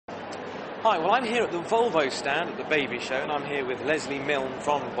Hi, well I'm here at the Volvo stand at the baby show and I'm here with Leslie Milne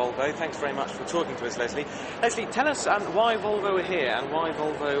from Volvo. Thanks very much for talking to us, Leslie. Leslie, tell us why Volvo are here and why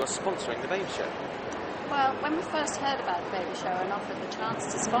Volvo are sponsoring the baby show. Well, when we first heard about the baby show and offered the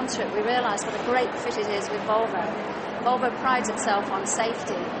chance to sponsor it, we realised what a great fit it is with Volvo. Volvo prides itself on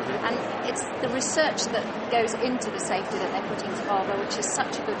safety, and it's the research that goes into the safety that they put into Volvo, which is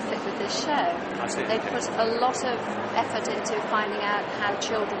such a good fit with this show. I see. They put a lot of effort into finding out how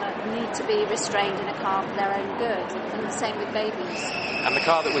children need to be restrained in a car for their own good, and the same with babies. And the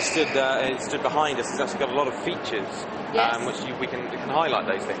car that was stood behind us has actually got a lot of features, yes. Which we can highlight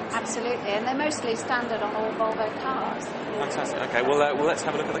those things. Absolutely, and they're mostly standard on all Volvo cars. Fantastic. Okay, well let's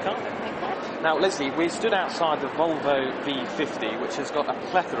have a look at the car then. Okay. Now, Leslie, we stood outside the Volvo V50, which has got a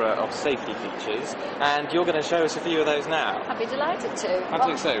plethora of safety features, and you're going to show us a few of those now. I'd be delighted to. I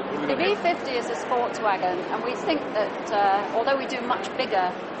think so. The V50 is a sports wagon, and we think that although we do much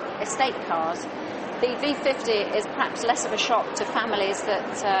bigger estate cars, the V50 is perhaps less of a shock to families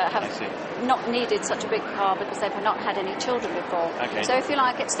that have not needed such a big car because they've not had any children before. Okay. So if you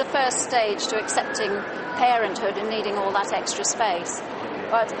like, it's the first stage to accepting parenthood and needing all that extra space.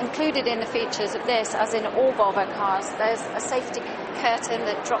 But included in the features of this, as in all Volvo cars, there's a safety curtain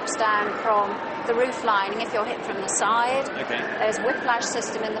that drops down from the roof lining if you're hit from the side. Okay. There's a whiplash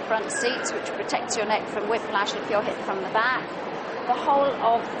system in the front seats, which protects your neck from whiplash if you're hit from the back. The whole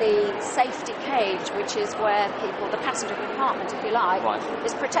of the safety cage, which is where the passenger compartment, if you like,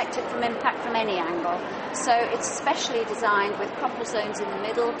 is protected from impact from any angle. So it's specially designed with crumple zones in the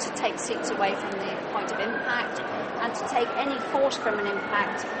middle to take seats away from the point of impact and to take any force from an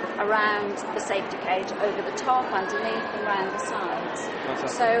impact around the safety cage, over the top, underneath and around the sides. Fantastic.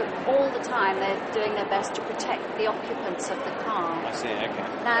 So all the time they're doing their best to protect the occupants of the car. I see,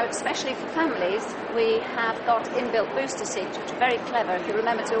 okay. Now, especially for families, we have got inbuilt booster seats, which are very clever if you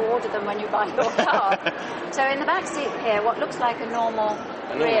remember to order them when you buy your car. So in the back seat here, what looks like a normal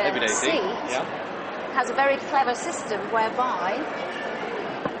rear seat has a very clever system whereby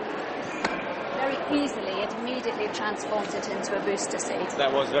very easily it immediately transforms it into a booster seat.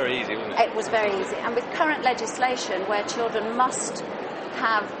 That was very easy, wasn't it? It was very easy. And with current legislation where children must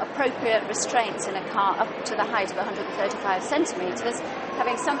have appropriate restraints in a car up to the height of 135 centimetres,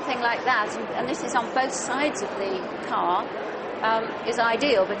 having something like that, and this is on both sides of the car, is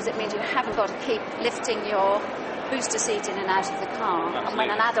ideal because it means you haven't got to keep lifting your booster seat in and out of the car. Absolutely. And when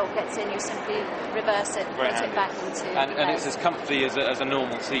an adult gets in, you simply reverse it, put it back into and it's as comfy as a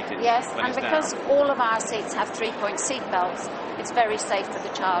normal seat is. Yes, and because all of our seats have 3-point seat belts, it's very safe for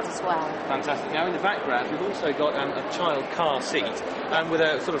the child as well. Fantastic. Now in the background we've also got a child car seat with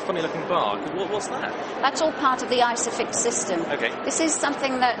a sort of funny looking bar. What's that? That's all part of the ISOFIX system. Okay. This is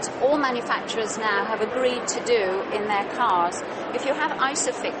something that all manufacturers now have agreed to do in their cars. If you have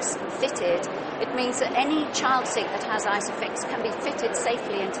ISOFIX fitted, it means that any child seat that has ISOFIX can be fitted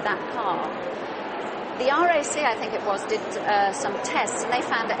safely into that car. The RAC, I think it was, did some tests, and they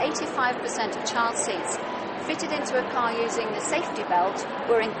found that 85% of child seats fitted into a car using the safety belt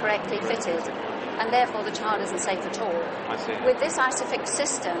were incorrectly fitted, and therefore the child isn't safe at all. I see. With this ISOFIX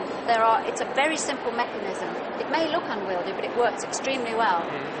system, it's a very simple mechanism. It may look unwieldy, but it works extremely well.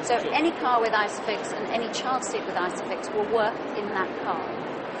 So any car with ISOFIX and any child seat with ISOFIX will work in that car.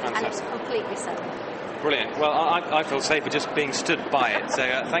 Fantastic. And it's completely safe. Brilliant. Well, I feel safer just being stood by it. So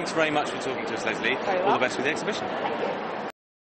thanks very much for talking to us, Leslie. Very well. All the best with the exhibition. Thank you.